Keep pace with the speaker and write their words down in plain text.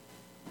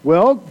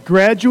Well,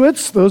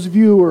 graduates, those of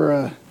you who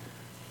are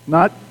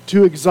not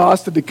too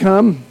exhausted to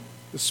come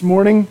this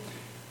morning,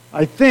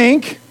 I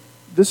think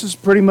this is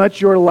pretty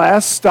much your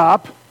last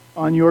stop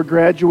on your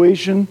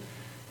graduation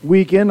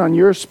weekend, on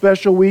your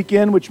special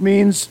weekend, which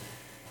means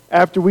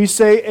after we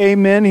say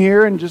amen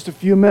here in just a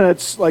few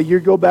minutes, like you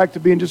go back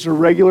to being just a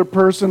regular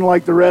person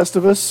like the rest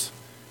of us,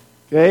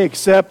 okay,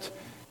 except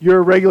you're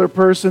a regular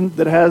person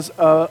that has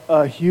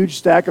a huge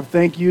stack of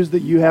thank yous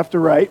that you have to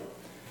write.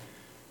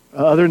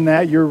 Other than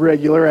that, you're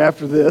regular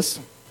after this,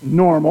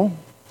 normal.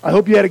 I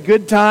hope you had a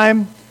good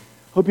time.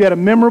 Hope you had a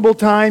memorable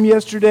time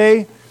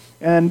yesterday.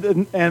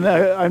 And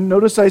I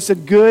noticed I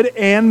said good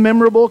and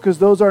memorable because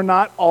those are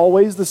not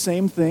always the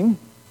same thing.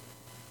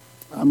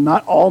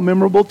 Not all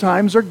memorable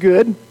times are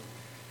good.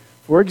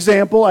 For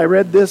example, I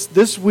read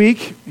this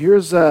week.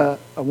 Here's a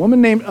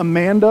woman named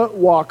Amanda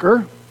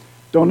Walker.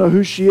 Don't know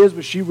who she is,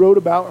 but she wrote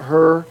about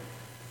her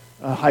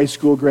high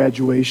school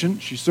graduation.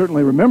 She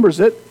certainly remembers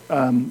it,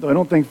 though I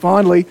don't think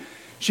fondly.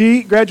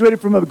 She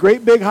graduated from a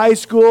great big high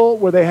school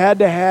where they had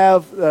to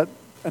have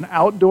an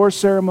outdoor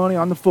ceremony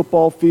on the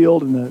football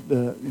field, and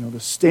the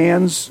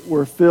stands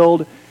were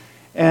filled.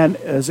 And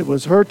as it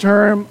was her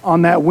turn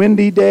on that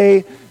windy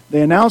day,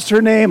 they announced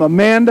her name,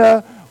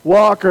 Amanda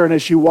Walker. And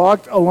as she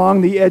walked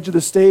along the edge of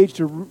the stage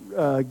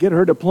to get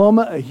her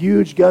diploma, a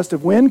huge gust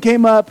of wind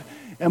came up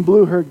and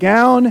blew her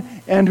gown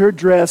and her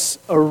dress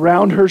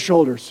around her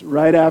shoulders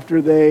right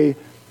after they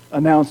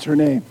announced her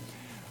name.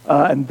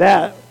 And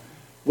that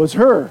was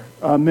her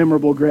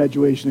memorable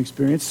graduation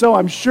experience. So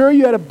I'm sure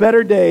you had a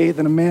better day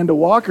than Amanda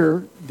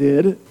Walker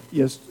did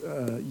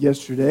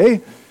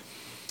yesterday.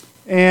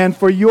 And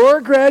for your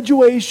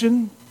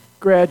graduation,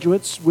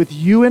 graduates, with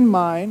you in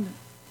mind,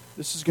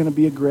 this is going to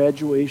be a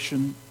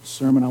graduation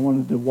sermon. I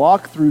wanted to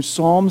walk through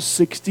Psalm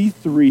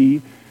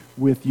 63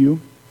 with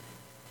you.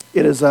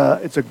 It's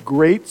a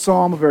great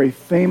psalm, a very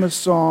famous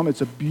psalm.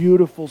 It's a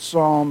beautiful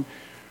psalm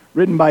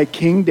written by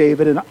King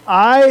David. And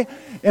I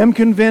am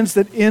convinced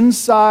that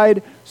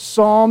inside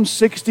Psalm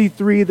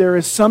 63 there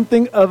is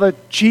something of a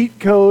cheat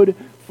code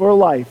for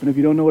life. And if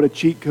you don't know what a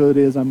cheat code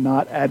is, I'm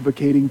not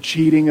advocating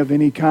cheating of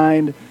any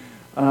kind.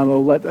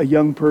 I'll let a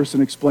young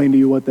person explain to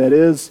you what that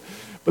is.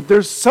 But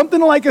there's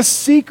something like a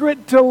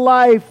secret to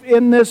life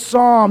in this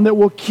psalm that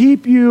will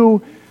keep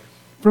you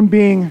from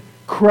being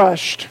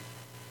crushed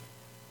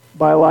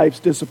by life's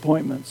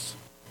disappointments.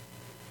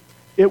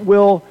 It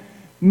will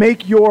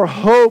make your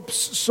hopes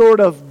sort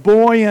of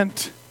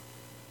buoyant.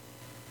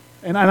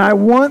 And I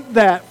want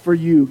that for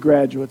you,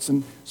 graduates.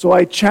 And so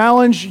I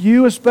challenge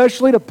you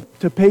especially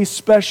to pay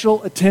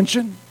special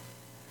attention.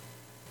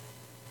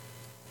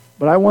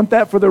 But I want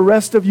that for the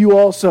rest of you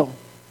also.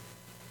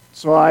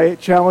 So I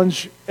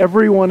challenge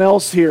everyone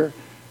else here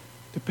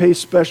to pay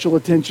special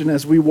attention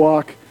as we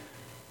walk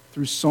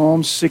through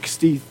Psalm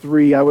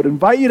 63. I would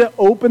invite you to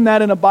open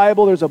that in a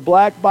Bible. There's a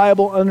black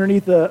Bible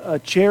underneath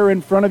a chair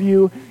in front of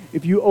you.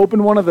 If you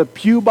open one of the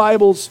Pew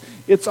Bibles,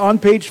 it's on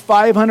page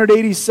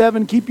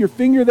 587. Keep your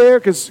finger there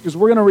because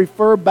we're going to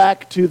refer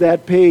back to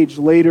that page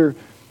later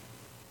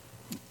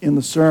in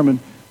the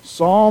sermon.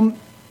 Psalm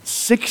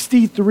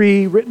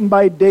 63, written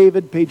by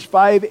David, page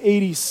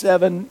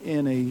 587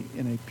 in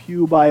a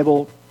Pew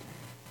Bible.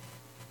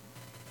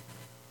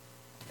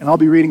 And I'll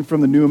be reading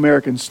from the New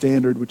American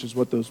Standard, which is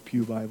what those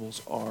Pew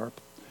Bibles are.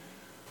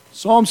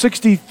 Psalm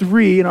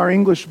 63 in our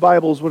English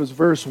Bibles, what is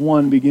verse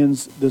 1,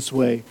 begins this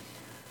way.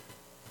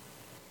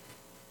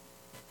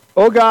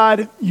 O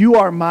God, you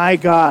are my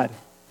God.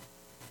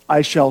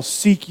 I shall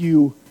seek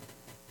you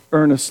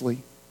earnestly.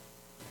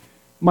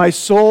 My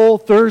soul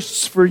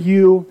thirsts for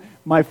you.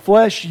 My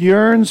flesh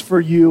yearns for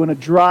you in a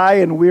dry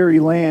and weary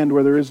land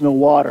where there is no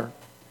water.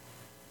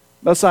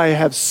 Thus I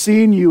have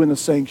seen you in the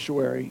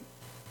sanctuary.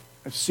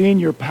 I've seen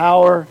your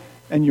power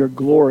and your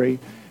glory.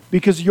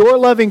 Because your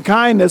loving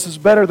kindness is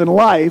better than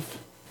life,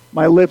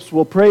 my lips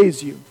will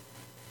praise you.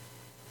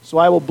 So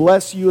I will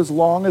bless you as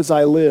long as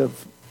I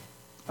live.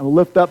 I will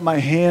lift up my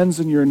hands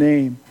in your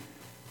name.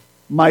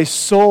 My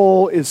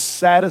soul is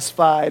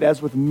satisfied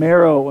as with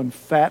marrow and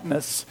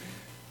fatness,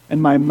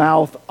 and my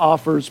mouth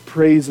offers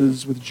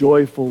praises with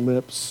joyful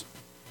lips.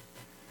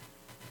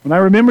 When I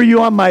remember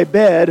you on my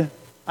bed,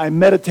 I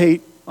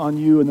meditate on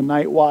you in the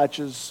night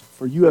watches,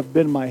 for you have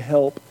been my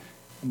help.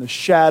 In the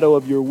shadow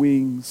of your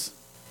wings,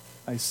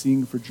 I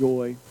sing for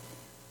joy.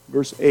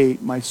 Verse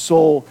 8, my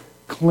soul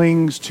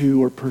clings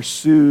to or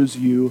pursues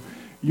you.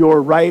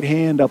 Your right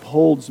hand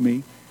upholds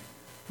me.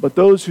 But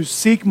those who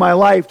seek my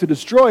life to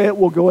destroy it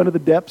will go into the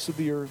depths of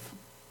the earth.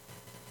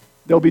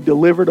 They'll be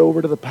delivered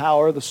over to the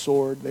power of the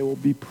sword. They will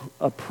be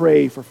a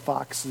prey for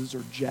foxes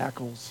or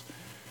jackals.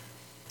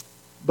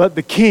 But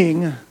the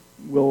king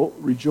will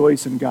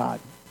rejoice in God.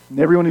 And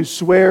everyone who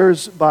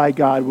swears by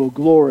God will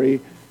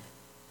glory.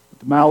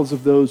 The mouths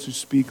of those who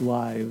speak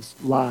lies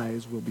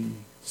will be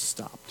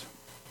stopped.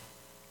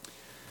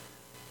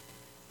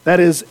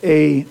 That is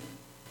a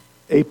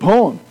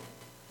poem.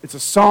 It's a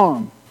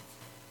song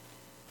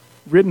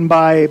written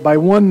by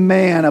one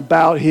man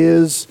about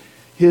his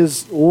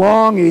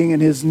longing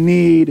and his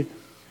need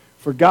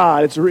for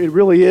God. It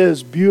really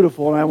is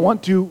beautiful, and I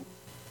want to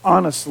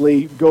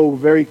honestly go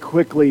very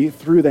quickly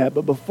through that.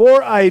 But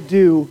before I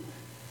do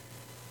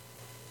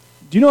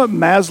you know what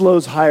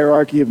Maslow's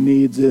hierarchy of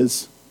needs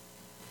is?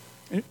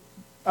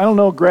 I don't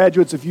know,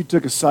 graduates, if you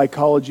took a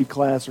psychology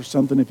class or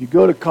something, if you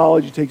go to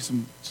college, you take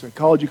some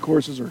psychology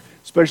courses, or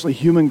especially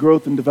human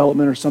growth and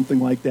development or something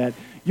like that,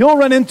 you'll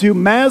run into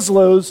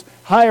Maslow's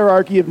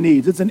hierarchy of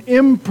needs. It's an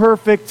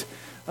imperfect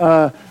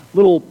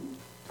little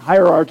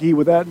hierarchy.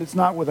 It's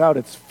not without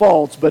its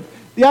faults, but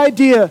the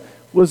idea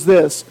was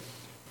this.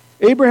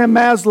 Abraham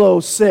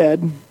Maslow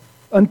said,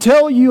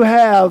 until you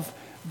have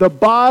the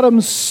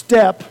bottom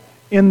step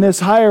in this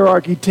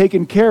hierarchy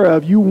taken care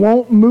of, you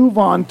won't move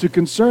on to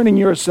concerning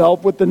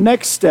yourself with the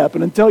next step.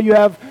 And until you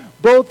have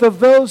both of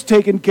those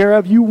taken care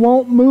of, you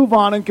won't move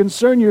on and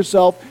concern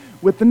yourself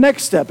with the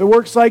next step. It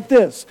works like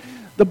this.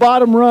 The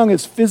bottom rung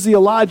is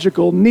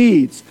physiological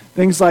needs.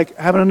 Things like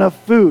having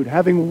enough food,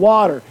 having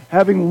water,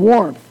 having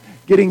warmth,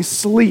 getting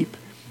sleep.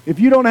 If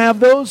you don't have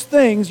those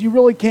things, you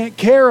really can't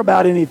care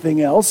about anything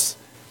else.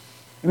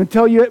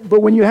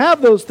 But when you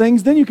have those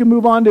things, then you can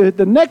move on to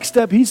the next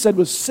step, he said,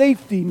 was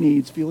safety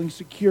needs, feeling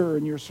secure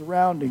in your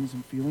surroundings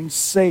and feeling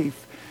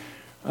safe.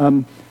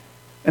 And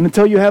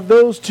until you have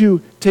those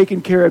two taken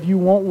care of, you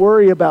won't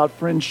worry about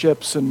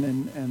friendships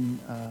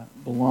and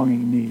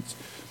belonging needs.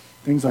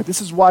 Things like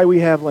this is why we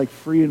have like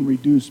free and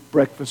reduced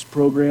breakfast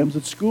programs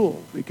at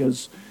school,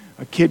 because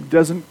a kid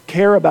doesn't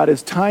care about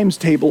his times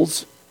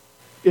tables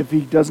if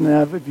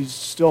he's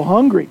still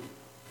hungry.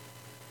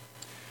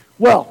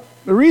 Well,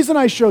 the reason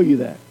I show you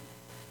that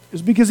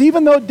is because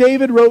even though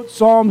David wrote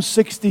Psalm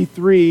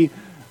 63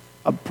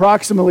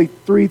 approximately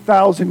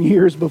 3,000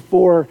 years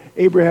before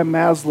Abraham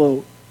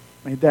Maslow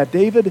made that,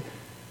 David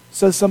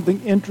says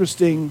something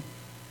interesting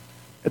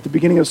at the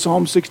beginning of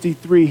Psalm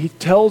 63. He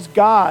tells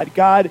God,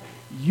 God,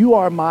 you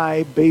are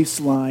my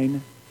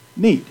baseline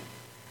need.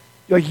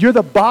 You're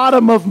the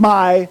bottom of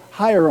my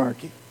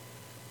hierarchy.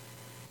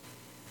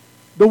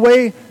 The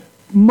way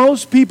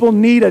most people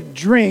need a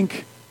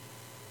drink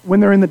when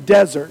they're in the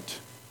desert,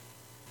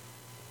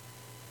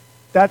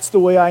 that's the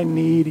way I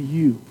need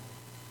you.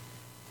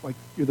 Like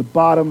you're the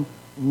bottom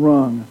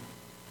rung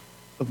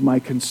of my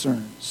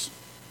concerns.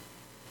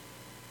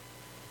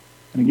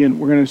 And again,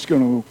 we're just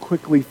going to go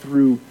quickly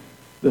through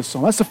this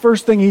song. That's the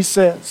first thing he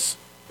says.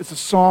 It's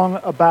a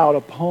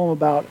poem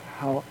about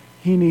how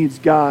he needs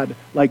God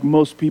like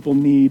most people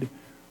need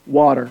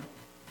water.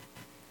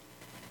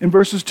 In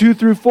verses 2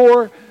 through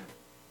 4,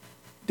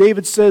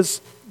 David says,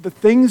 the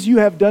things you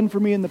have done for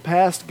me in the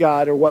past,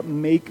 God, are what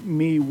make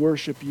me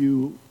worship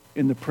you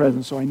in the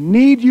present. So I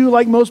need you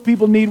like most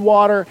people need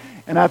water,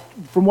 and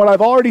from what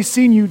I've already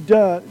seen you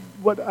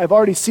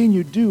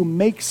do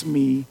makes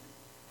me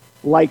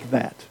like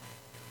that.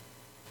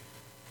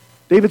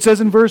 David says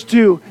in verse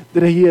 2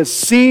 that he has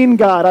seen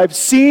God. I've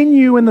seen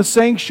you in the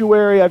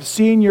sanctuary. I've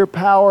seen your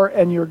power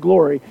and your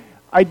glory.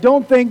 I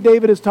don't think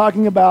David is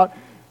talking about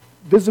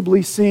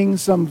visibly seeing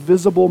some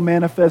visible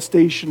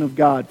manifestation of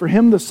God. For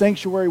him, the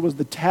sanctuary was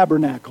the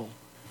tabernacle,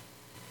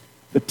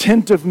 the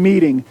tent of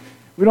meeting.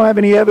 We don't have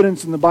any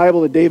evidence in the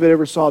Bible that David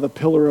ever saw the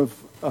pillar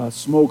of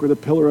smoke or the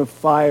pillar of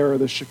fire or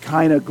the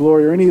Shekinah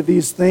glory or any of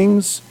these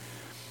things.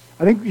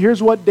 I think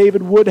here's what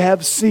David would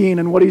have seen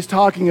and what he's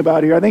talking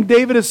about here. I think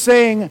David is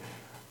saying,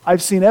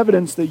 I've seen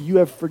evidence that you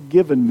have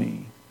forgiven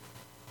me.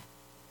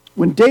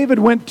 When David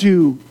went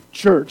to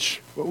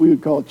church, what we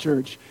would call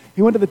church,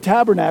 he went to the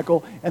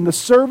tabernacle, and the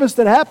service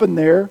that happened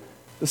there,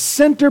 the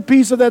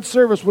centerpiece of that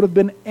service would have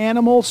been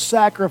animal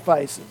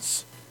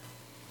sacrifices.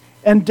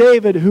 And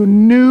David, who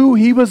knew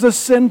he was a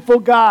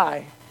sinful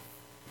guy,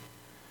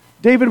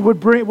 David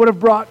would have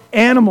brought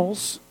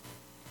animals,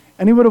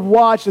 and he would have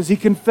watched as he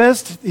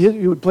confessed.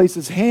 He would place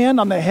his hand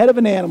on the head of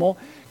an animal,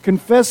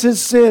 confess his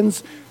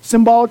sins,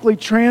 symbolically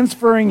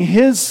transferring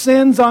his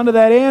sins onto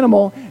that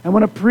animal. And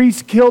when a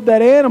priest killed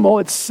that animal,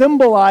 it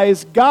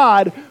symbolized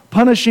God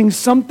punishing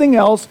something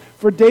else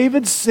for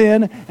David's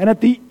sin. And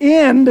at the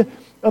end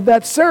of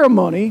that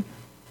ceremony,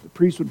 the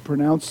priest would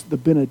pronounce the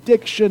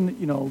benediction,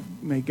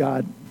 may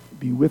God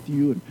be with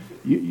you.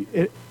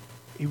 And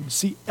he would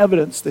see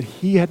evidence that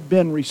he had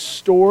been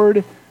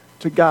restored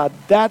to God.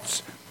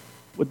 That's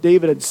what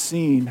David had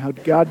seen, how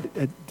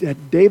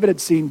David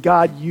had seen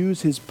God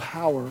use his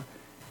power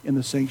in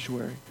the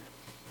sanctuary.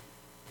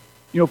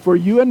 For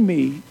you and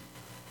me,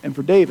 and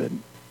for David,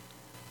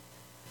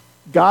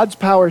 God's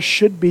power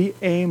should be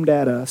aimed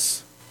at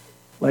us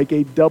like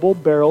a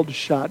double-barreled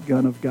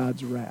shotgun of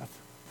God's wrath.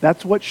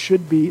 That's what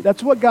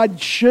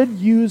God should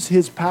use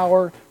his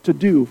power to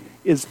do,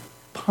 is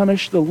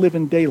punish the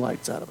living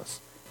daylights out of us.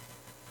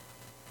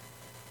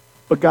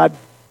 But God,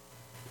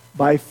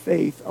 by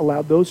faith,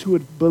 allowed those who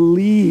would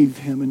believe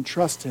him and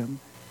trust him,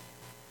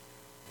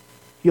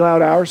 he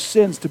allowed our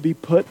sins to be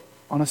put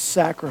on a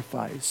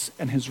sacrifice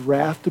and his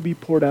wrath to be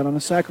poured out on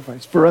a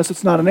sacrifice. For us,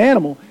 it's not an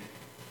animal.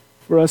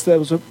 For us, that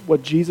was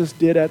what Jesus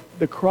did at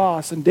the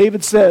cross. And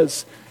David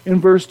says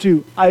in verse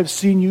 2, I have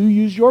seen you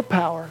use your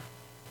power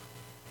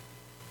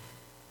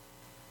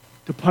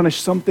to punish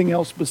something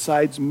else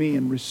besides me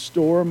and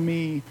restore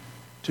me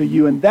to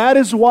you. And that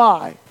is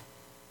why,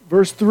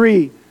 verse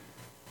 3,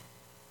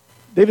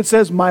 David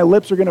says, my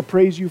lips are going to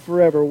praise you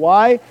forever.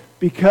 Why?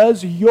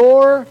 Because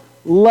your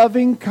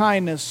loving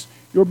kindness,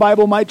 your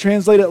Bible might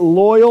translate it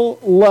loyal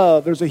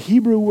love. There's a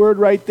Hebrew word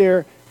right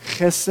there,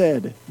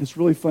 chesed. It's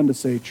really fun to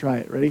say. Try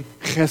it. Ready?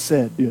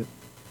 Chesed. Do it.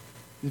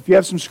 If you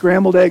have some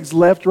scrambled eggs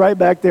left right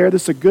back there,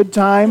 this is a good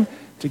time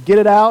to get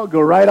it out. Go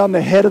right on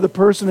the head of the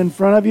person in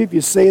front of you. If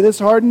you say this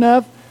hard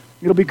enough,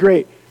 it'll be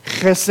great.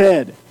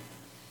 Chesed.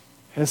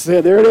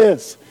 Chesed. There it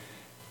is.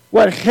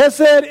 What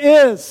chesed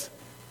is,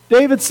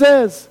 David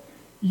says,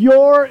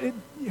 your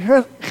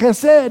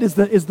chesed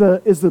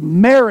is the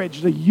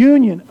marriage, the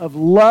union of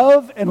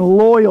love and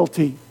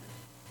loyalty.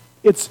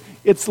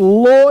 It's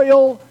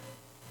loyal,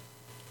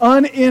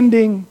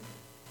 unending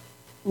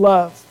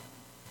love.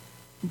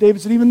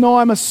 David said, even though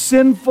I'm a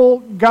sinful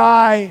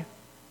guy,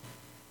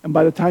 and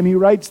by the time he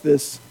writes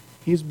this,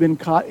 he's been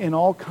caught in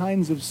all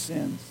kinds of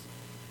sins.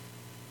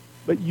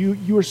 But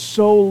you are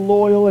so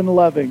loyal and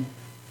loving.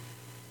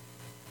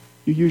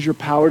 You use your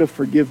power to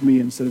forgive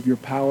me instead of your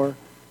power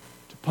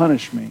to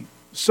punish me.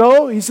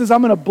 So, he says,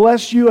 I'm going to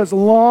bless you as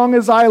long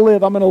as I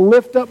live. I'm going to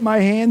lift up my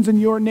hands in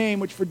your name,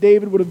 which for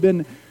David would have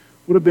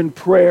been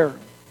prayer.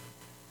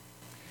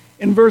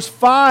 In verse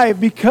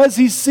 5, because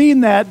he's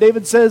seen that,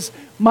 David says,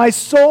 my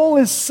soul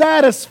is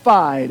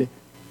satisfied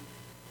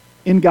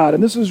in God.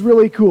 And this is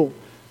really cool.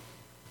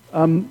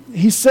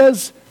 He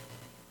says,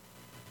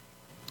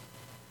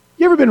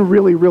 you ever been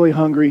really, really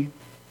hungry?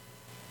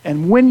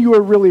 And when you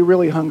were really,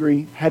 really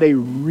hungry, had a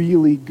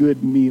really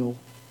good meal?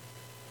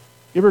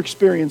 You ever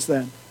experienced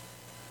that?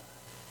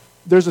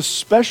 There's a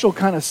special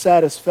kind of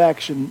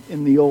satisfaction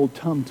in the old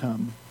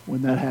tum-tum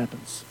when that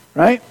happens,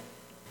 right?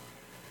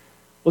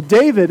 Well,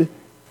 David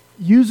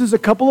uses a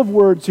couple of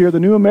words here. The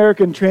New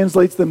American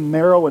translates them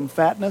marrow and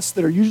fatness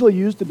that are usually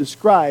used to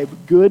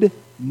describe good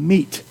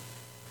meat.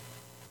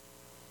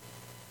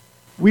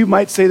 We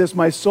might say this,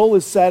 my soul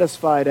is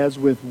satisfied as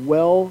with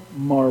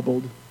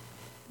well-marbled,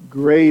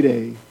 grade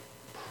A,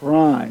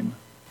 prime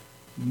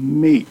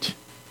meat.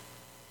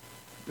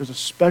 There's a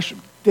special,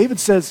 David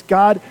says,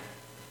 God,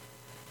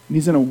 and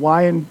he's in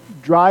a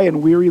dry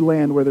and weary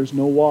land where there's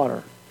no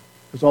water.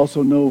 There's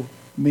also no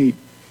meat.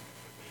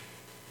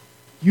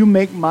 You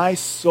make my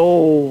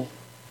soul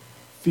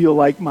feel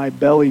like my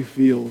belly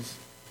feels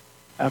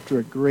after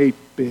a great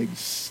big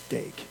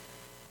steak.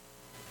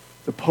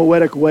 The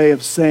poetic way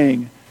of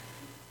saying,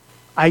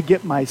 I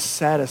get my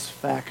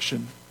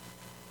satisfaction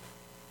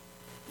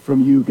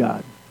from you,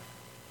 God.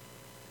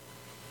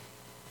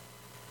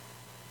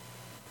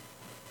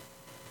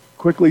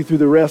 Quickly through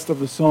the rest of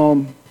the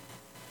psalm,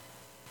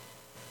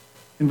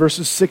 in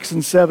verses 6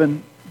 and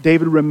 7,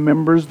 David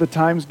remembers the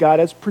times God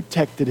has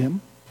protected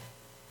him.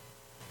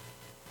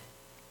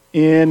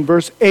 In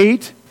verse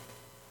 8,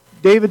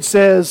 David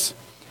says,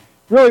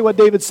 really what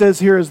David says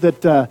here is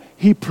that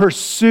he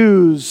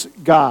pursues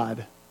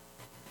God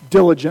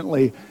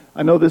diligently.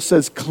 I know this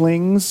says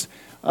clings.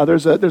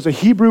 There's a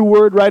Hebrew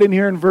word right in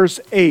here in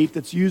verse 8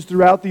 that's used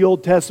throughout the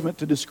Old Testament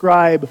to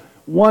describe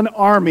one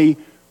army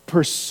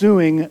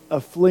pursuing a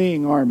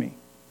fleeing army.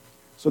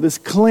 So this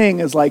cling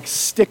is like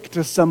stick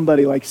to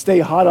somebody, like stay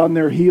hot on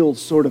their heels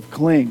sort of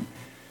cling.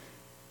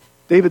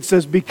 David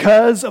says,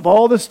 because of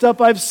all the stuff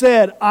I've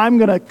said, I'm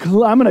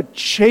gonna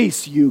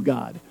chase you,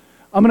 God.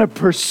 I'm gonna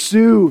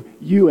pursue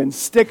you and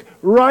stick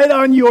right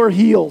on your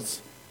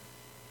heels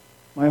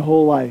my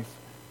whole life.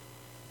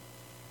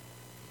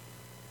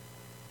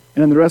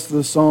 And in the rest of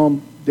the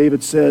psalm,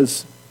 David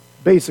says,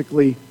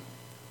 basically,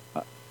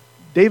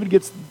 David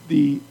gets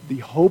the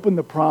hope and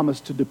the promise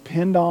to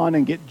depend on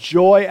and get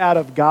joy out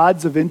of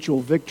God's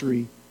eventual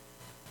victory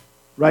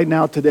right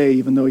now today,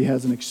 even though he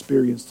hasn't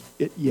experienced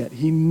it yet.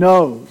 He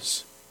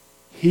knows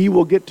he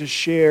will get to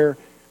share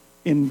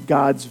in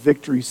God's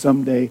victory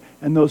someday,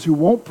 and those who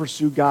won't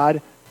pursue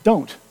God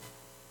don't.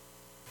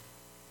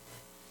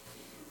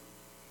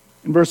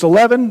 In verse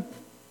 11,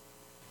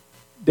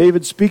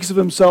 David speaks of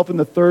himself in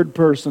the third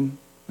person.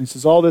 He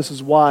says, all this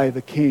is why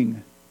the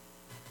king,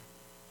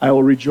 I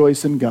will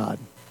rejoice in God.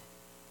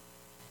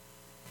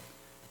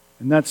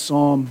 And that's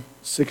Psalm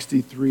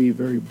 63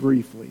 very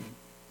briefly.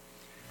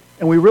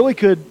 And we really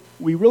could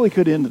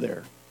end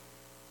there.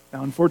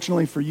 Now,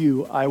 unfortunately for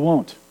you, I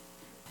won't.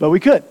 But we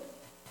could.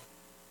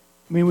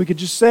 I mean, we could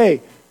just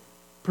say,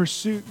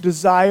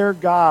 desire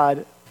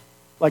God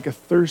like a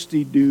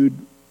thirsty dude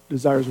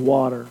desires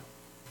water.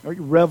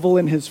 Revel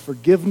in his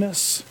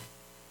forgiveness.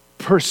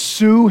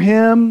 Pursue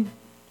him.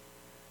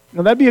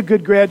 Now, that'd be a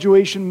good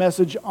graduation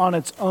message on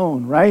its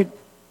own, right?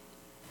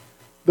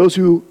 Those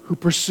who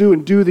pursue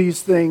and do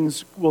these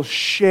things will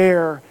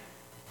share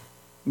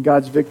in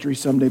God's victory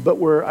someday.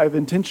 But I've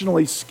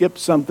intentionally skipped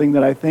something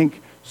that I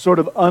think sort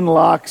of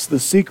unlocks the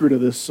secret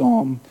of this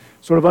psalm,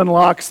 sort of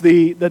unlocks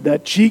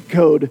that cheat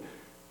code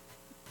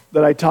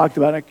that I talked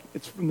about.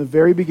 It's from the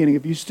very beginning.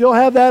 If you still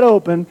have that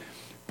open,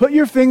 put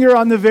your finger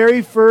on the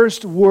very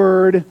first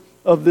word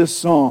of this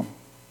psalm.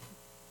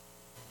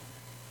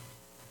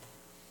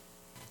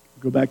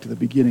 Go back to the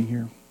beginning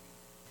here.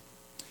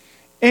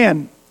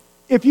 And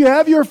if you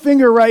have your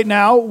finger right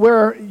now,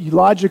 where you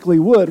logically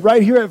would,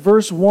 right here at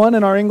verse 1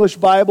 in our English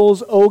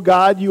Bibles, "O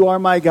God, you are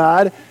my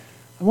God,"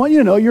 I want you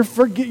to know you're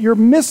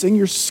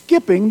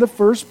skipping the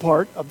first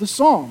part of the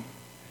song.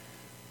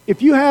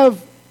 If you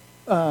have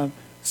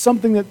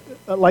something that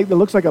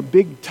looks like a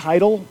big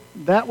title,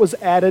 that was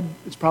added.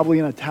 It's probably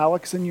in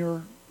italics in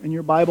your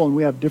Bible, and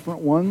we have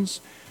different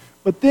ones.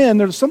 But then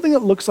there's something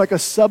that looks like a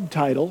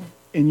subtitle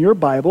in your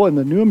Bible. In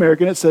the New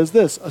American, it says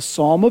this: "A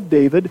Psalm of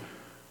David,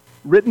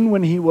 written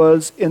when he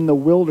was in the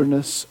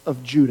wilderness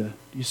of Judah."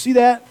 Do you see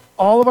that?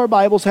 All of our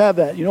Bibles have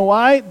that. You know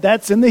why?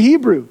 That's in the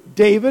Hebrew.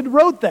 David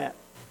wrote that.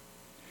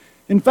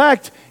 In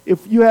fact, if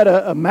you had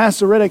a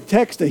Masoretic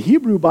text, a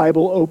Hebrew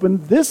Bible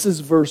open, this is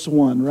verse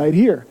 1 right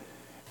here.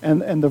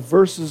 And the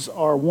verses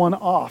are one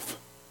off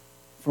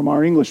from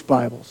our English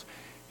Bibles.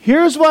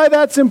 Here's why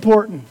that's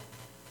important.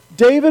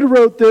 David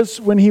wrote this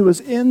when he was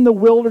in the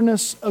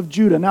wilderness of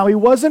Judah. Now, he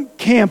wasn't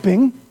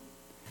camping.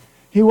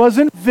 He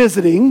wasn't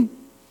visiting.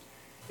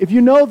 If you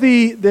know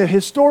the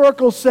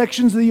historical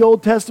sections of the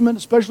Old Testament,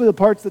 especially the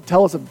parts that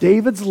tell us of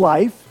David's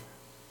life,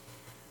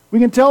 we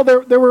can tell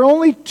there were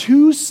only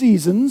 2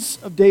 seasons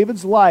of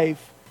David's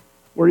life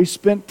where he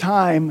spent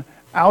time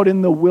out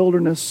in the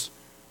wilderness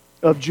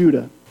of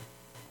Judah.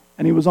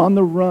 And he was on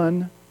the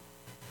run,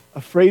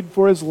 afraid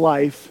for his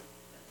life,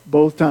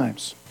 both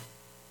times.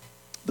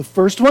 The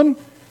first one,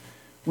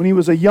 when he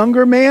was a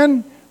younger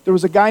man, there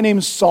was a guy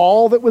named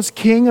Saul that was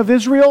king of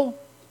Israel.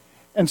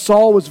 And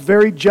Saul was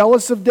very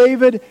jealous of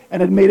David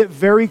and had made it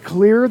very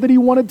clear that he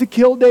wanted to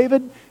kill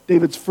David.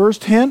 David's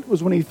first hint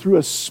was when he threw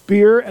a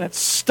spear and it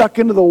stuck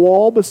into the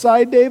wall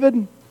beside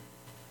David.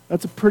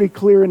 That's a pretty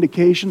clear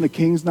indication the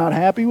king's not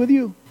happy with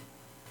you.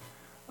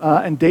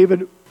 And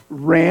David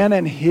ran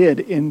and hid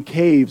in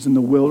caves in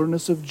the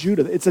wilderness of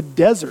Judah. It's a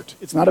desert.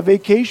 It's not a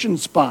vacation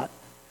spot.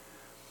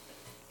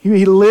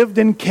 He lived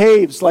in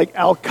caves like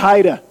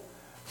Al-Qaeda,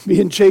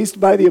 being chased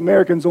by the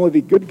Americans, only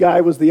the good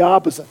guy was the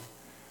opposite.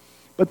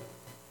 But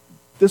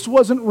this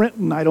wasn't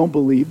written, I don't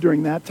believe,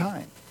 during that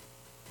time.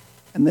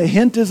 And the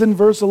hint is in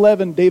verse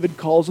 11, David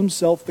calls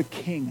himself the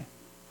king.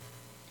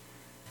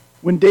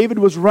 When David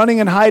was running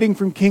and hiding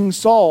from King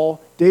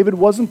Saul, David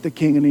wasn't the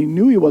king, and he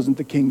knew he wasn't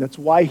the king. That's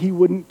why he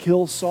wouldn't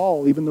kill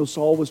Saul, even though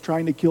Saul was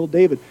trying to kill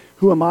David.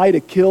 Who am I to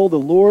kill the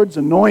Lord's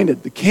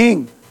anointed, the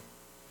king?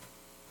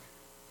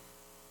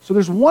 So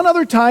there's one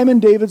other time in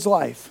David's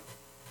life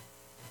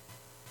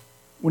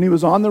when he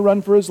was on the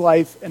run for his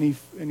life, and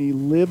he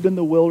lived in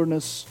the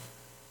wilderness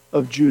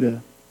of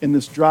Judah, in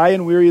this dry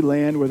and weary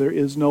land where there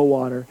is no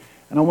water.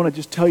 And I want to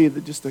just tell you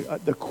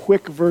the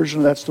quick version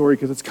of that story,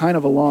 because it's kind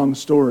of a long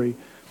story.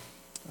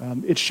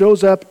 It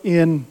shows up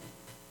in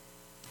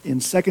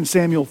 2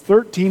 Samuel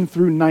 13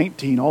 through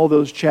 19, all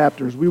those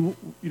chapters. You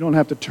don't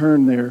have to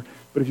turn there,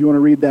 but if you want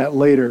to read that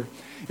later.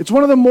 It's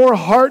one of the more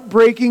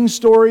heartbreaking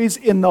stories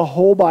in the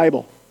whole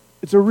Bible.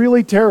 It's a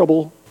really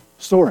terrible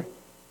story.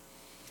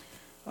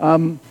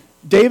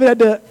 David had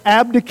to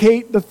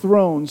abdicate the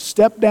throne,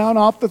 step down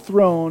off the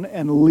throne,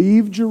 and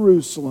leave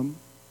Jerusalem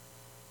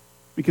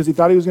because he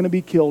thought he was going to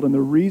be killed. And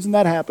the reason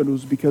that happened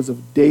was because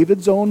of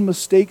David's own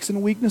mistakes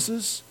and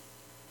weaknesses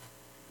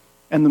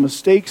and the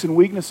mistakes and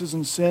weaknesses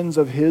and sins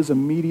of his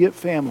immediate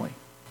family.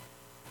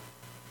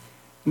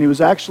 And he was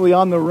actually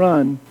on the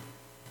run,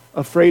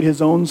 afraid his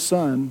own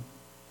son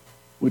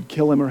would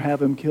kill him or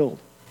have him killed.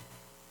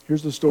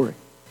 Here's the story.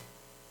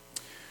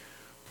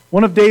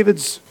 One of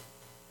David's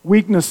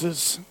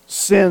weaknesses,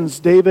 sins,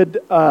 David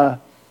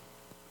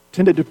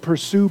tended to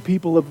pursue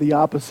people of the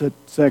opposite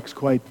sex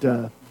quite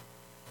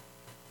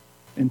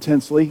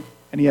intensely.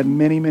 And he had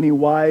many, many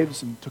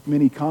wives and took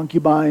many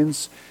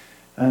concubines.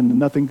 And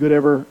nothing good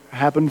ever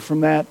happened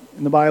from that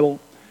in the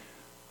Bible.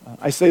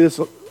 I say this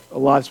a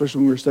lot, especially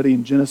when we were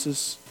studying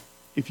Genesis.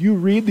 If you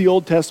read the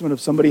Old Testament of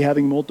somebody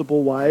having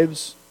multiple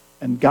wives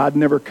and God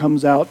never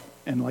comes out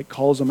and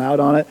calls them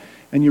out on it,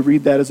 and you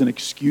read that as an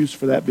excuse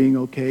for that being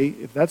okay,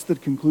 if that's the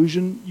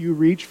conclusion you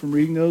reach from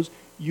reading those,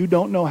 you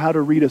don't know how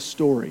to read a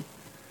story,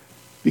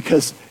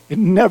 because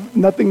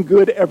nothing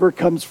good ever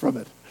comes from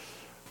it.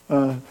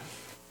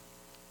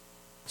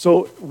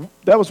 So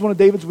that was one of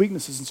David's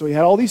weaknesses. And so he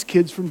had all these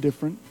kids from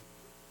different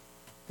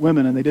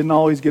women, and they didn't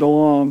always get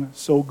along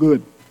so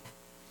good.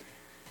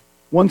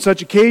 One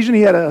such occasion,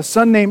 he had a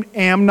son named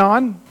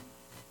Amnon.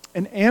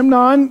 And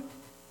Amnon,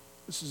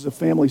 this is a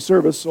family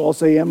service, so I'll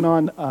say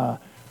Amnon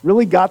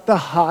really got the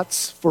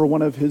hots for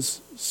one of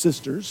his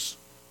sisters,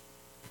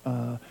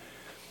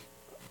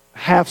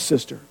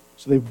 half-sister.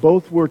 So they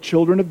both were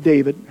children of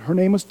David. Her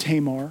name was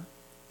Tamar.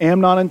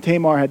 Amnon and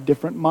Tamar had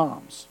different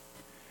moms.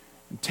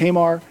 And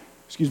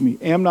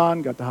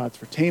Amnon got the hots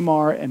for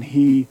Tamar, and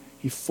he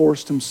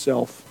forced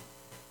himself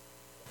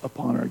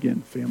upon her.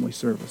 Again, family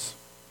service.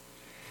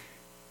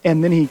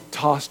 And then he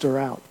tossed her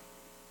out.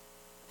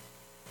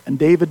 And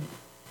David,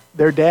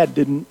 their dad,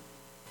 didn't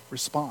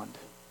respond.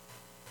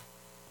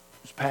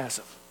 He was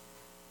passive.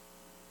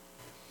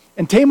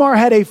 And Tamar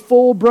had a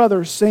full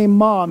brother, same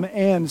mom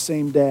and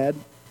same dad.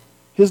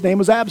 His name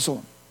was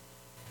Absalom.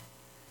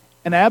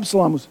 And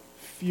Absalom was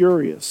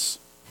furious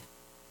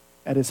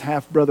at his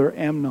half-brother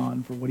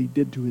Amnon for what he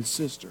did to his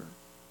sister.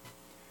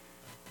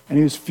 And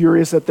he was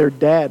furious at their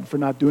dad for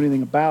not doing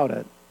anything about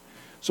it.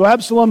 So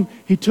Absalom,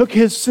 he took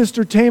his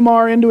sister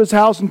Tamar into his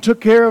house and took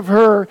care of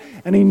her,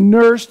 and he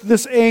nursed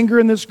this anger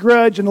and this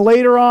grudge. And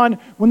later on,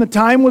 when the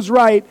time was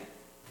right,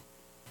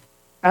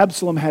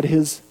 Absalom had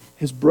his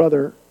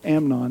brother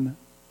Amnon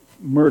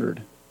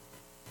murdered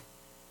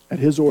at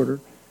his order.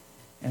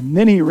 And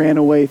then he ran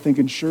away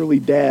thinking surely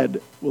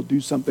Dad will do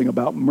something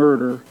about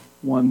murder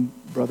one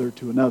brother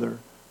to another.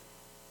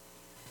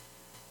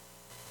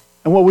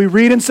 And what we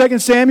read in 2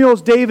 Samuel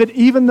is David,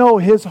 even though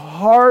his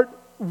heart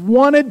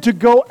wanted to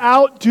go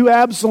out to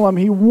Absalom,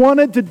 he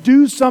wanted to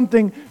do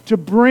something to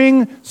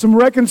bring some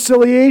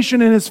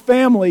reconciliation in his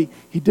family,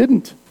 he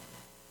didn't.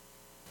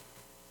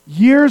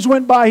 Years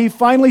went by, he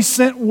finally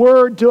sent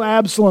word to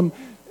Absalom,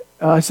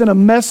 sent a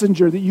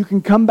messenger that you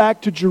can come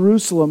back to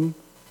Jerusalem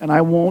and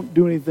I won't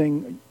do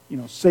anything,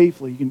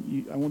 safely.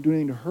 I won't do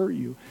anything to hurt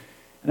you.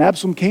 And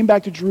Absalom came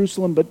back to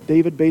Jerusalem, but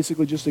David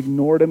basically just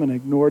ignored him and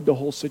ignored the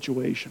whole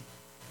situation.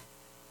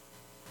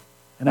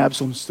 And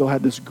Absalom still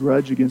had this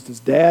grudge against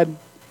his dad,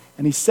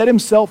 and he set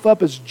himself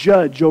up as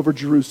judge over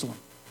Jerusalem.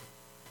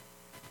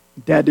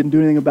 Dad didn't do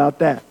anything about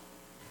that.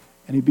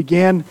 And he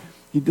began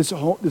this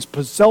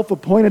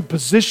self-appointed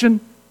position.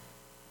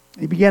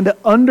 He began to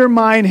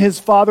undermine his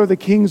father, the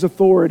king's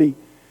authority,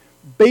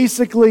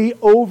 basically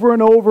over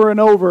and over and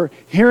over,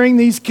 hearing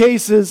these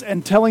cases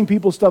and telling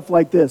people stuff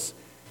like this.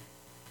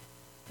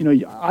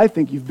 I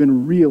think you've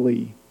been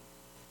really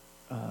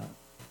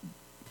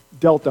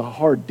dealt a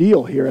hard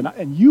deal here,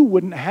 and you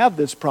wouldn't have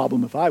this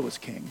problem if I was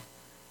king.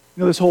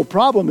 This whole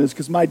problem is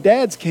because my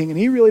dad's king, and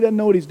he really doesn't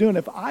know what he's doing.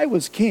 If I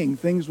was king,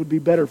 things would be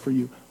better for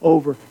you,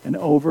 over and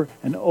over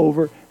and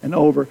over and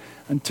over,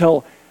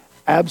 until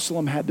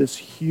Absalom had this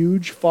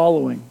huge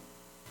following,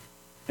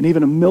 and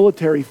even a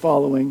military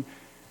following.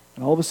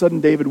 And all of a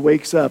sudden, David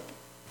wakes up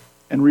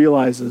and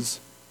realizes,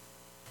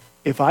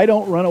 if I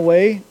don't run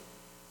away,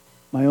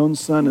 my own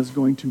son is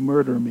going to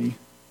murder me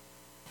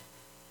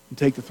and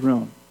take the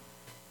throne.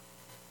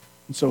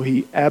 And so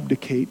he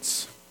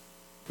abdicates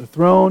the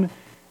throne,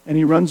 and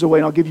he runs away.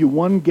 And I'll give you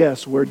one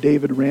guess where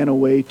David ran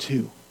away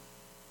to.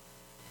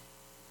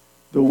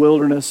 The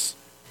wilderness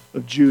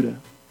of Judah.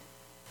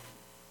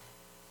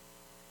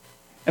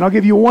 And I'll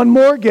give you one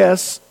more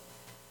guess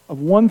of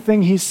one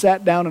thing he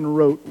sat down and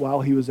wrote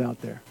while he was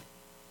out there.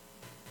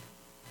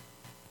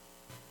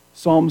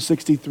 Psalm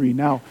 63.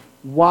 Now,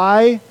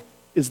 why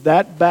is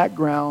that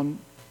background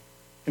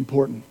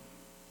important?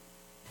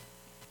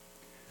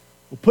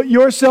 Well, put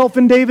yourself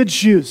in David's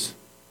shoes.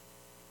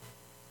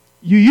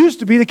 You used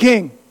to be the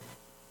king.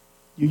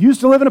 You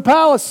used to live in a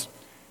palace.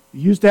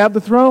 You used to have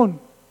the throne.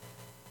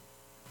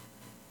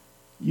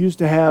 You used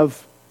to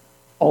have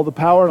all the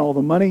power and all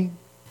the money,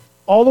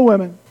 all the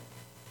women.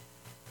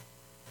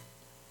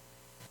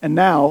 And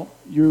now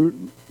you're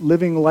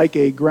living like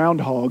a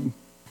groundhog,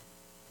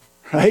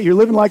 right? You're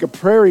living like a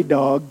prairie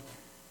dog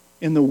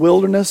in the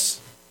wilderness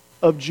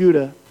of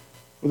Judah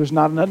where there's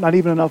not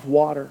even enough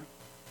water.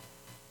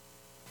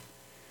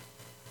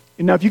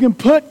 And now if you can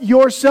put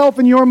yourself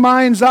in your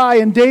mind's eye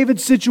in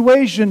David's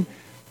situation,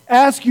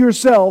 ask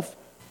yourself,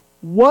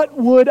 what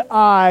would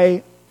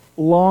I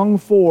long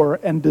for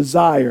and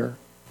desire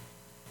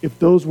if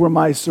those were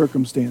my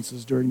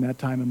circumstances during that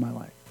time in my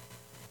life?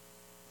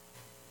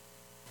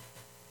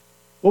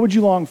 What would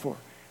you long for?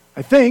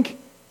 I think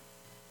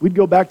we'd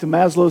go back to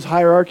Maslow's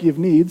hierarchy of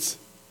needs.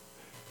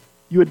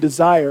 You would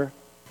desire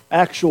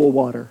actual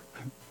water.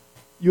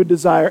 You would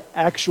desire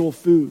actual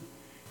food.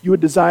 You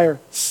would desire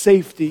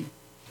safety.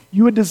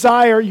 You would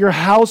desire your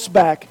house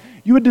back.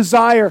 You would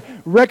desire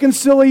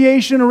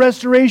reconciliation and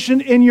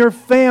restoration in your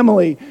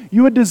family.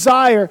 You would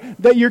desire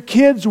that your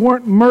kids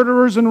weren't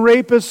murderers and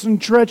rapists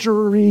and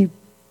treachery,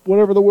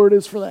 whatever the word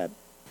is for that.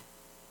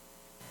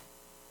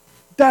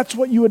 That's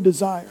what you would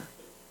desire.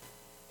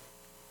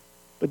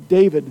 But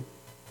David,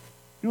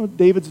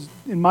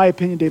 in my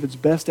opinion, David's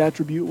best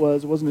attribute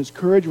was, it wasn't his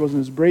courage, it wasn't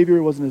his bravery,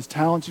 it wasn't his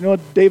talents. You know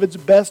what David's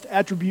best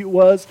attribute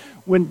was?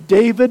 When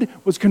David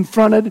was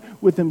confronted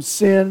with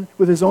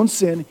his own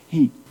sin,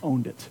 he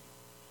owned it.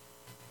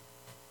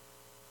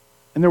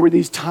 And there were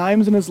these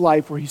times in his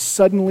life where he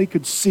suddenly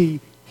could see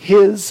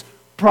his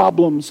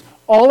problems.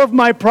 All of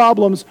my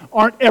problems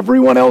aren't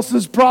everyone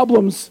else's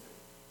problems.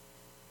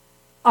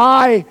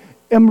 I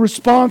am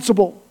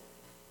responsible.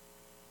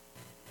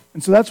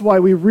 And so that's why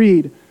we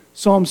read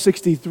Psalm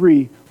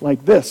 63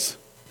 like this.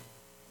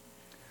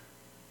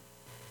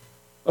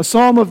 A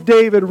psalm of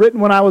David written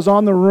when I was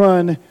on the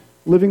run,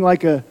 living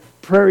like a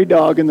prairie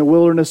dog in the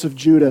wilderness of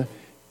Judah.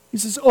 He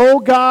says, "Oh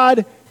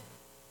God,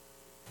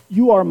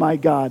 you are my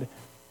God."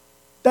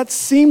 That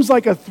seems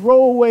like a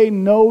throwaway,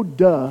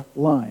 no-duh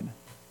line.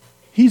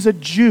 He's a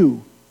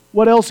Jew.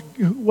 What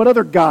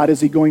other God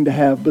is he going to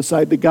have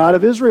beside the God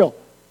of Israel?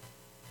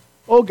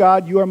 Oh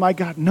God, you are my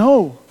God.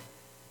 No.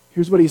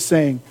 Here's what he's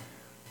saying.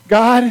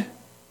 God,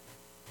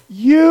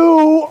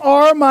 you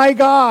are my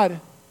God.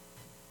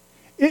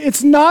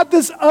 It's not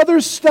this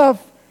other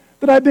stuff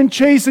that I've been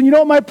chasing. You know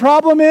what my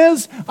problem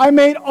is? I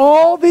made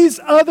all these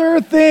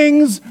other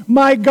things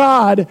my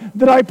God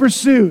that I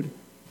pursued.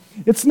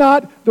 It's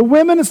not the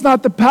women, it's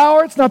not the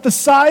power, it's not the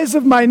size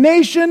of my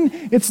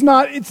nation, it's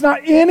not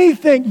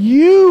anything.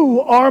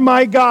 You are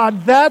my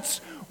God. That's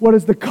what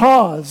is the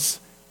cause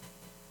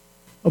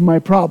of my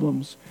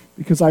problems.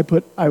 Because I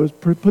put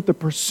the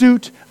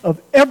pursuit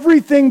of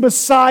everything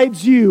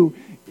besides you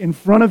in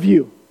front of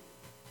you.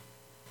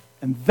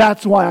 And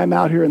that's why I'm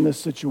out here in this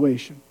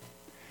situation.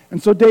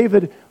 And so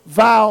David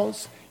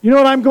vows, you know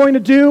what I'm going to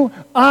do?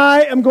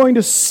 I am going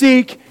to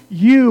seek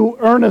you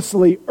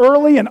earnestly,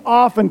 early and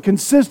often,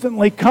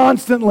 consistently,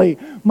 constantly.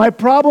 My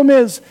problem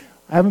is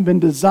I haven't been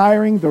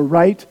desiring the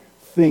right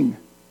thing.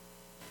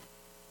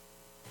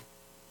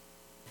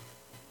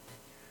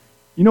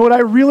 You know what I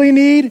really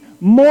need?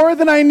 More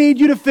than I need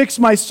you to fix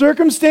my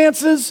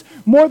circumstances,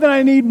 more than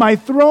I need my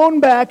throne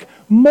back,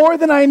 more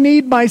than I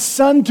need my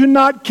son to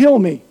not kill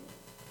me.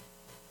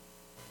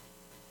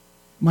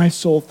 My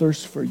soul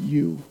thirsts for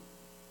you.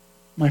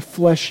 My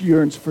flesh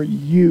yearns for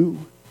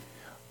you.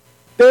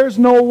 There's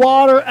no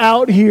water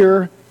out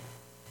here,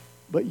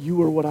 but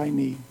you are what I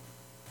need.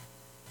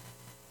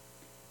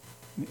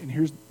 And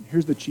here's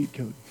the cheat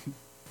code.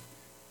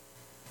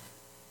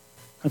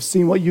 I've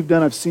seen what you've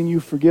done. I've seen you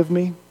forgive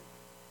me.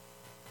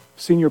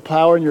 I've seen your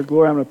power and your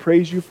glory. I'm going to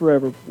praise you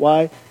forever.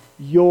 Why?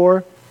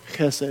 Your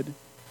chesed,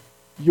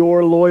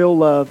 your loyal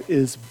love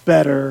is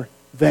better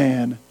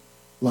than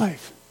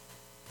life.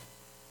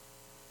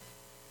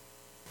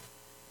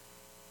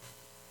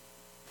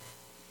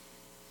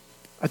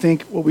 I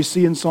think what we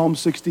see in Psalm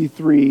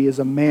 63 is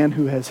a man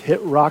who has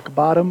hit rock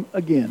bottom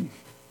again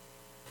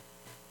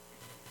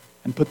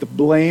and put the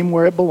blame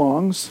where it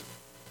belongs.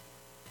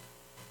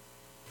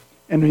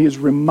 And he has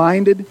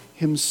reminded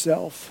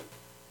himself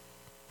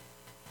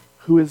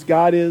who his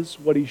God is,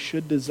 what he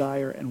should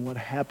desire, and what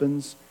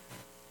happens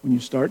when you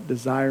start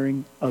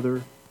desiring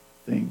other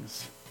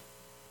things.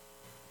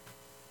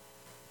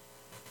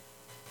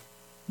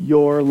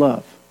 Your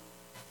love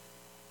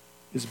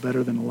is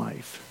better than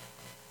life.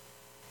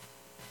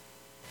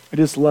 I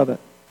just love it.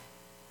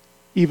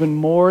 Even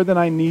more than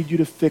I need you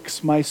to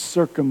fix my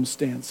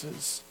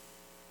circumstances.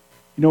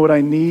 You know what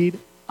I need?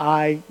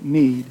 I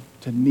need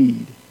to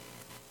need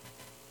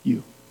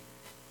you.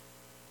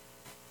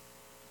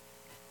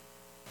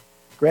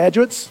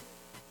 Graduates,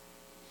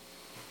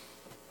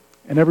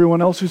 and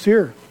everyone else who's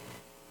here.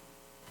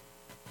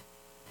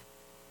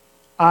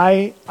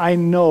 I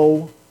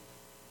know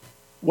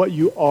what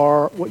you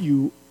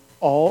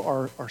all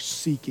are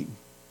seeking.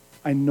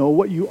 I know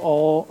what you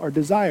all are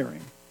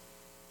desiring.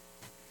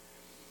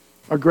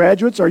 Our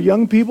graduates, our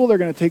young people, they're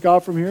going to take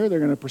off from here. They're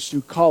going to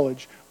pursue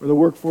college or the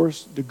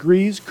workforce,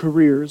 degrees,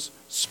 careers,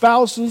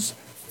 spouses,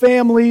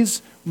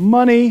 families,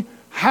 money,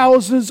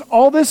 houses,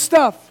 all this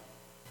stuff.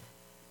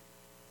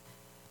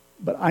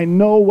 But I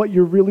know what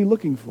you're really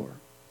looking for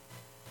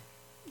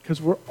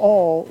because we're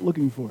all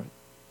looking for it.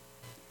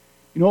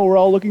 You know what we're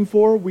all looking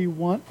for? We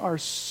want our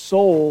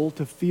soul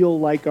to feel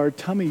like our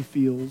tummy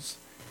feels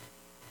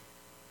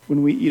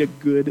when we eat a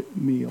good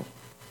meal.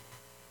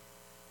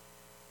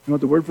 You know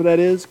what the word for that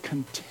is?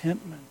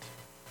 Contentment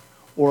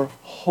or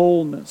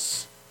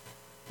wholeness.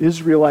 The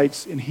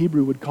Israelites in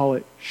Hebrew would call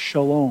it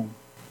shalom.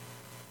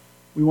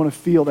 We want to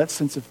feel that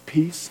sense of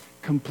peace,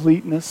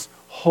 completeness,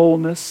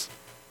 wholeness.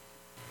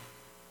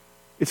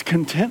 It's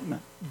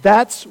contentment.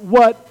 That's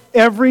what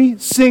every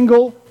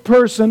single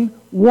person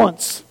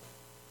wants.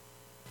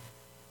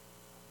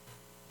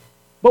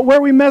 But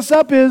where we mess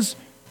up is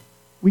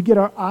we get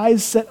our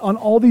eyes set on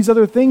all these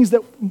other things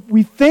that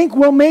we think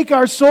will make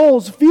our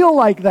souls feel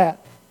like that.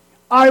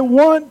 I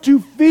want to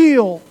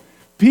feel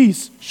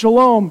peace,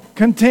 shalom,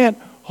 content,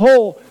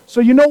 whole. So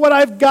you know what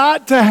I've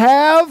got to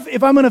have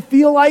if I'm going to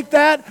feel like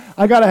that?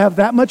 I got to have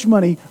that much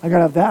money. I got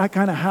to have that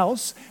kind of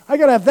house. I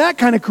got to have that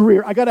kind of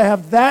career. I got to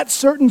have that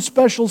certain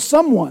special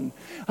someone.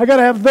 I got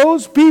to have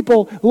those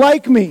people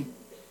like me.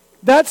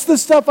 That's the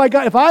stuff I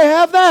got. If I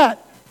have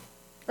that,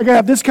 I got to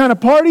have this kind of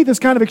party, this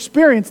kind of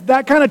experience,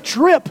 that kind of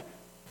trip.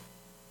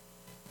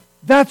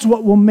 That's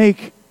what will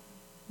make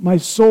my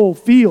soul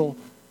feel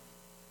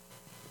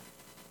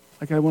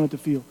like I want it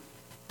to feel.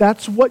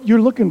 That's what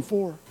you're looking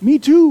for. Me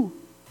too.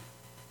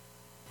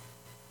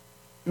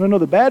 You want to know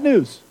the bad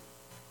news?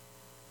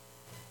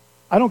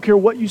 I don't care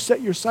what you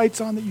set your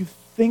sights on that you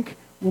think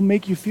will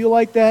make you feel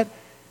like that.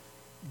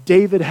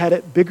 David had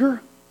it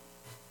bigger,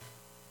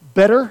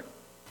 better,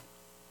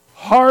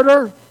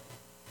 harder,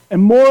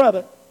 and more of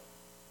it.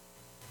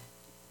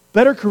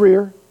 Better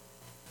career,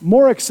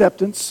 more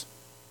acceptance.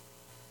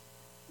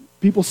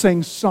 People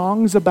sang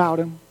songs about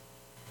him.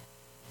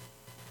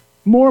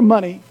 More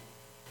money.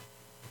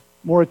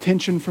 More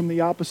attention from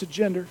the opposite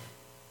gender.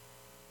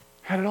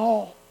 Had it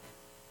all.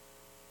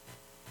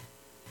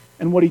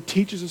 And what he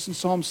teaches us in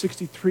Psalm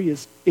 63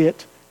 is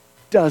it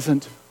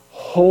doesn't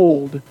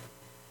hold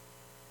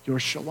your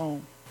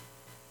shalom,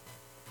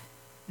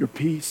 your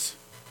peace,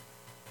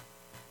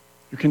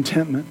 your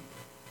contentment.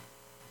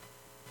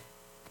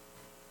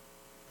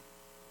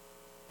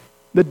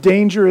 The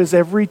danger is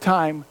every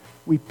time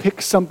we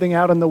pick something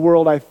out in the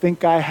world I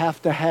think I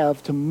have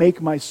to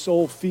make my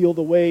soul feel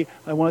the way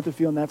I want it to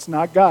feel, and that's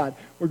not God.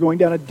 We're going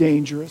down a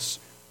dangerous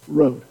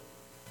road.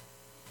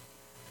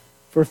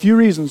 For a few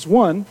reasons.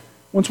 One,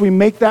 once we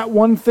make that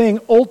one thing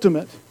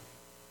ultimate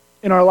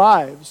in our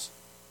lives,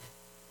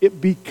 it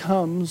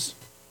becomes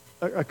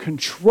a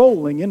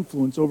controlling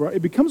influence over,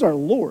 it becomes our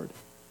Lord.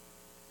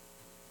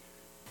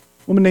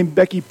 A woman named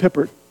Becky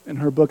Pippert, in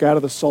her book Out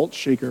of the Salt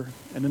Shaker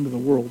and Into the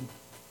World,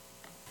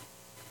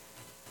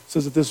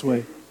 says it this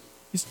way.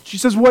 She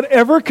says,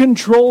 whatever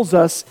controls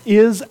us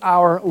is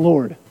our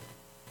Lord.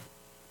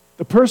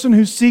 The person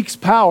who seeks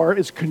power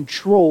is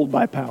controlled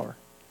by power.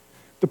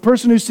 The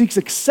person who seeks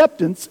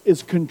acceptance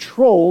is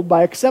controlled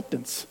by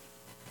acceptance.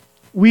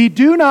 We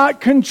do not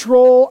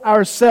control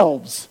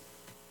ourselves.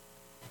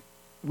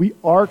 We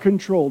are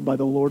controlled by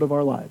the Lord of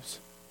our lives.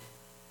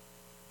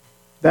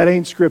 That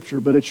ain't scripture,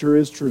 but it sure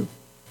is true.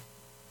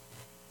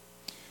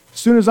 As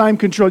soon as I'm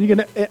controlled, you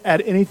can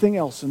add anything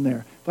else in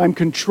there. If I'm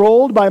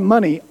controlled by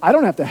money, I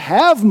don't have to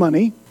have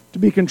money to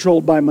be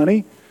controlled by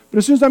money. But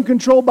as soon as I'm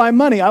controlled by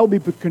money, I will be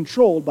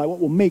controlled by what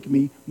will make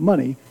me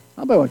money,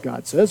 not by what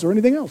God says or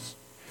anything else.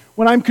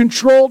 When I'm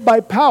controlled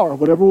by power,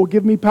 whatever will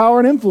give me power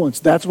and influence,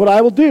 that's what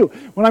I will do.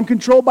 When I'm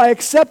controlled by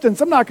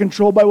acceptance, I'm not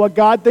controlled by what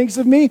God thinks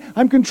of me.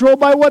 I'm controlled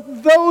by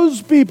what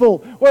those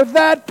people or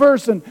that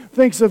person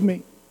thinks of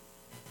me.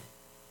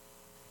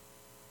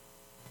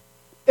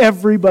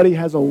 Everybody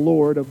has a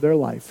Lord of their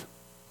life.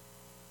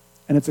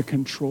 And it's a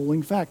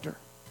controlling factor.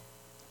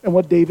 And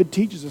what David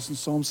teaches us in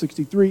Psalm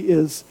 63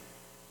 is,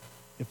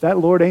 if that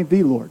Lord ain't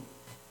the Lord,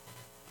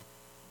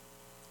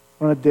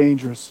 we're on a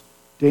dangerous,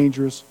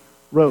 dangerous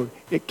road.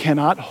 It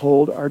cannot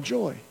hold our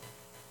joy.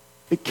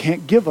 It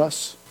can't give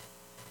us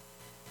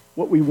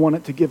what we want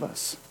it to give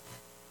us.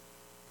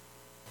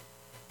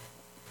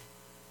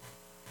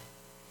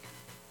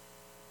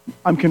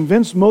 I'm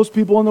convinced most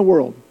people in the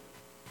world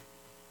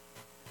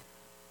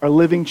are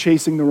living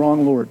chasing the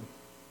wrong Lord.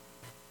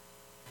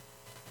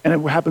 And it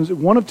happens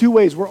in one of two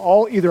ways. We're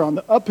all either on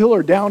the uphill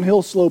or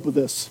downhill slope of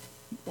this.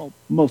 Well,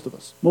 most of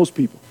us, most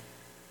people.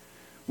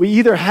 We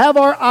either have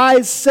our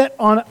eyes set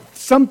on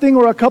something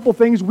or a couple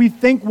things we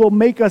think will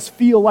make us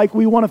feel like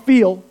we want to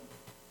feel.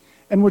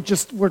 And we're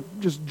just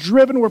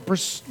driven, we're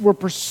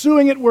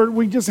pursuing it,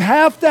 we just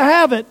have to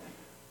have it.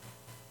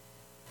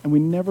 And we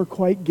never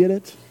quite get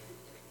it.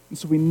 And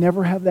so we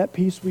never have that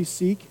peace we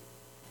seek.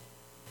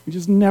 We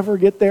just never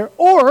get there.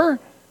 Or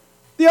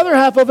the other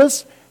half of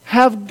us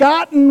have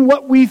gotten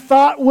what we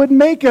thought would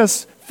make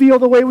us feel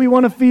the way we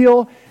want to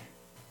feel,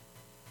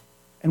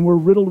 and we're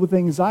riddled with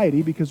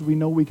anxiety because we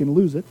know we can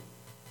lose it.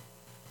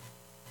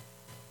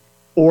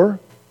 Or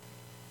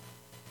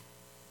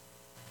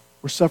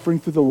we're suffering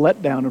through the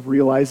letdown of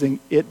realizing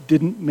it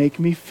didn't make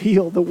me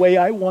feel the way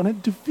I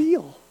wanted to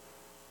feel.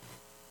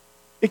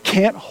 It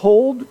can't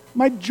hold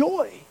my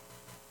joy.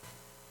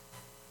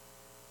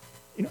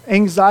 You know,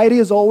 anxiety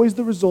is always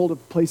the result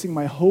of placing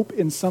my hope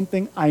in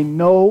something I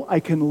know I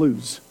can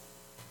lose.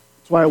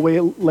 That's why I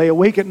lay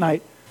awake at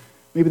night.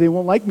 Maybe they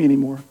won't like me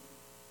anymore.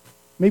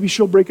 Maybe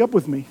she'll break up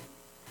with me.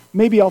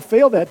 Maybe I'll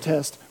fail that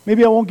test.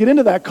 Maybe I won't get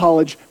into that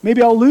college.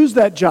 Maybe I'll lose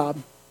that job.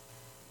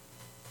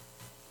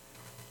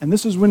 And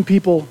this is when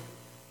people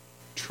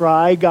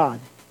try God.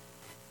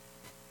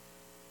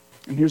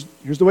 And here's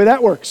the way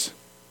that works.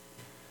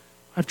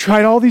 I've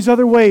tried all these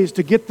other ways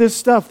to get this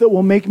stuff that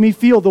will make me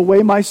feel the way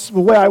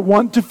I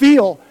want to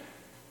feel.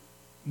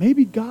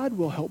 Maybe God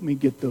will help me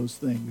get those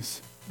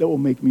things that will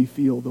make me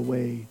feel the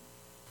way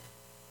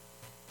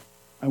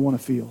I want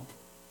to feel.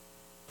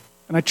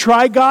 And I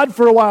try God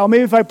for a while.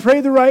 Maybe if I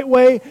pray the right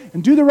way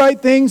and do the right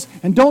things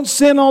and don't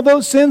sin all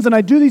those sins and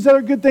I do these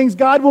other good things,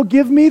 God will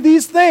give me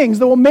these things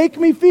that will make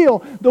me feel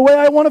the way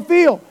I want to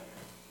feel.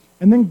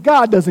 And then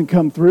God doesn't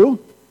come through.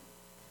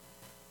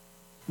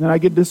 And then I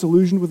get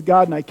disillusioned with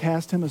God and I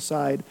cast Him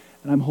aside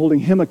and I'm holding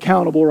Him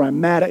accountable, or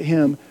I'm mad at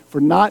Him for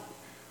not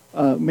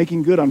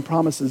making good on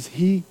promises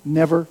He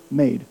never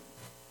made.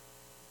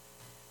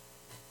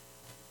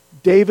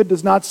 David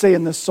does not say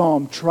in this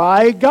psalm,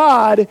 try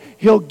God,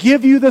 He'll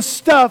give you the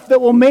stuff that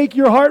will make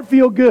your heart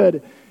feel good.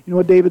 You know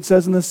what David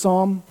says in this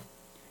psalm?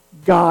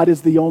 God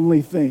is the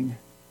only thing.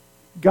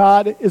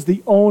 God is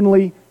the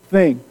only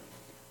thing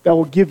that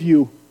will give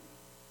you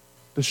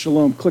the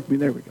shalom. Click me,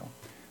 there we go.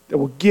 That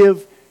will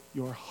give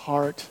your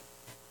heart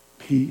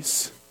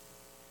peace.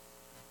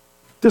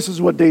 This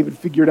is what David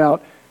figured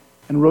out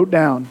and wrote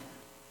down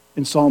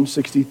in Psalm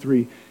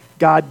 63.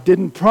 God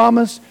didn't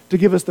promise to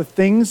give us the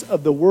things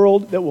of the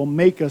world that will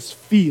make us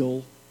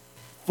feel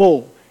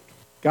full.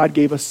 God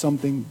gave us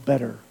something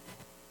better.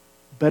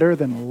 Better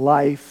than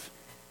life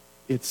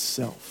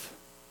itself.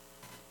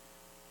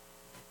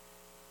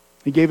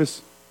 He gave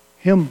us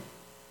Him.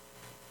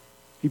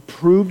 He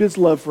proved His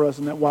love for us,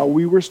 and that while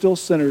we were still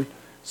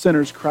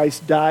sinners,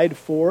 Christ died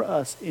for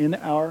us in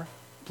our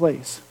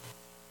place.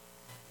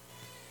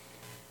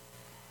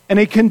 And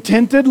a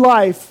contented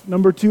life,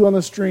 number 2 on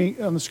the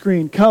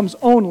screen, comes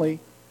only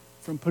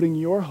from putting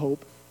your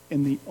hope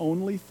in the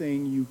only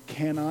thing you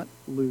cannot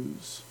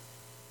lose,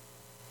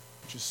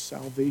 which is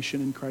salvation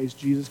in Christ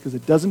Jesus, because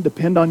it doesn't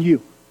depend on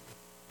you.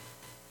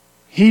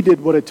 He did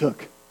what it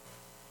took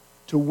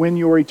to win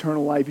your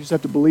eternal life. You just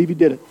have to believe He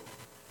did it.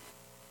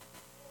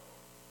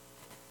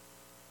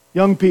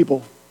 Young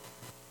people,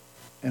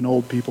 and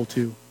old people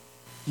too.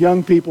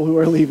 Young people who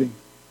are leaving.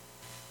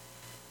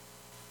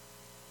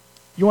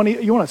 You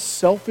want a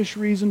selfish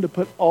reason to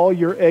put all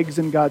your eggs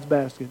in God's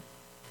basket?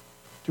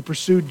 To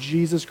pursue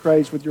Jesus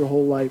Christ with your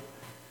whole life?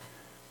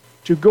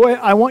 To go ahead,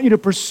 I want you to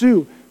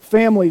pursue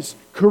families,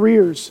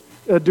 careers,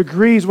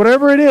 degrees,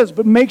 whatever it is,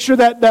 but make sure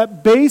that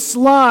that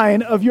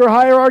baseline of your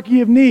hierarchy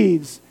of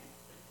needs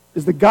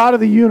is the God of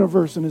the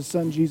universe and His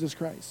Son, Jesus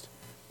Christ.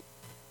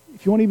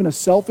 If you want even a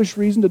selfish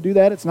reason to do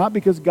that, it's not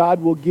because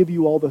God will give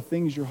you all the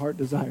things your heart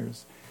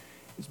desires.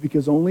 It's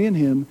because only in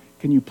Him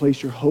can you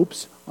place your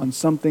hopes on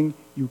something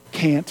you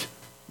can't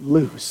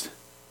lose.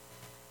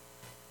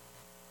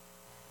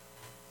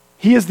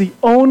 He is the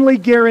only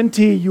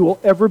guarantee you will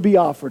ever be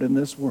offered in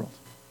this world.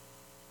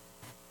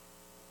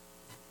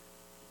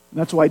 And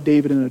that's why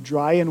David, in a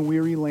dry and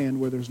weary land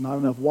where there's not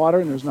enough water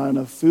and there's not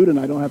enough food and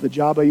I don't have the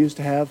job I used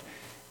to have,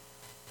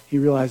 he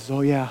realizes,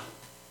 oh yeah,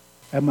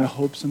 I have my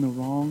hopes in the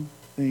wrong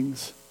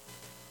things.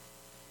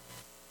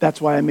 That's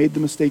why I made the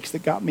mistakes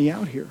that got me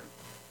out here.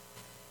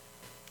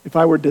 If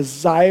I were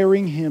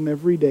desiring Him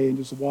every day and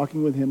just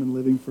walking with Him and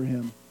living for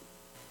Him,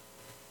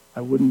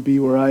 I wouldn't be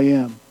where I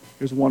am.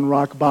 Here's one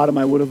rock bottom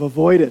I would have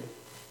avoided.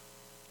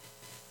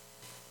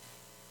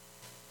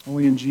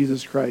 Only in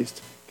Jesus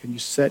Christ can you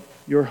set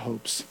your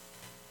hopes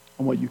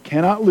on what you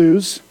cannot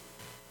lose,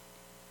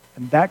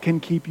 and that can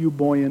keep you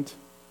buoyant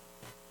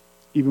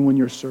even when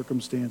your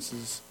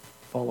circumstances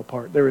fall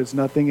apart. There is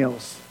nothing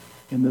else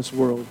in this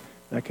world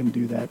that can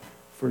do that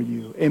for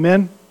you.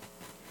 Amen?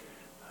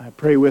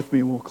 Pray with me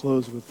and we'll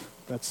close with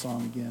that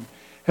song again.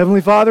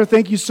 Heavenly Father,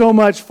 thank you so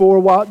much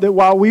for that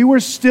while we were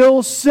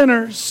still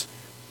sinners,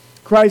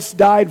 Christ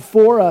died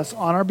for us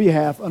on our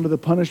behalf under the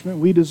punishment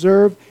we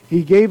deserve.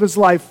 He gave His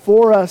life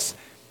for us,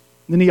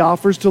 and then He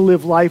offers to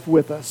live life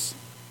with us.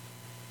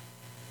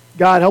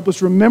 God, help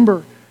us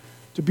remember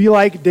to be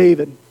like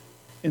David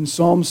in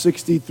Psalm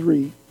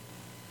 63,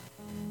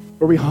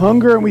 where we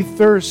hunger and we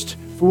thirst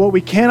for what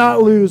we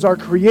cannot lose, our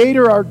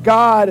Creator, our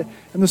God,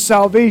 and the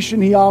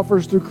salvation He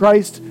offers through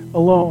Christ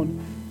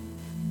alone.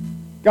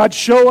 God,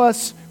 show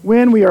us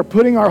when we are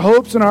putting our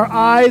hopes and our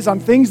eyes on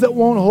things that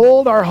won't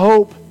hold our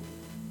hope.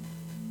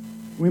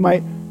 We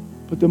might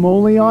put them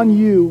only on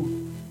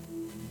You.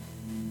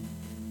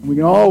 And we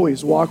can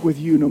always walk with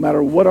You no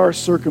matter what our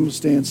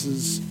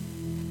circumstances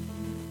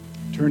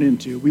turn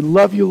into. We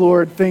love You,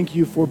 Lord. Thank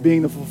You for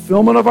being the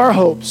fulfillment of our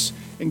hopes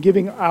and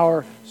giving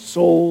our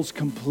souls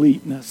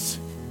completeness.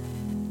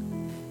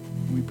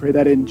 We pray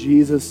that in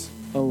Jesus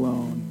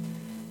alone.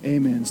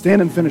 Amen.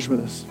 Stand and finish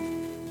with us.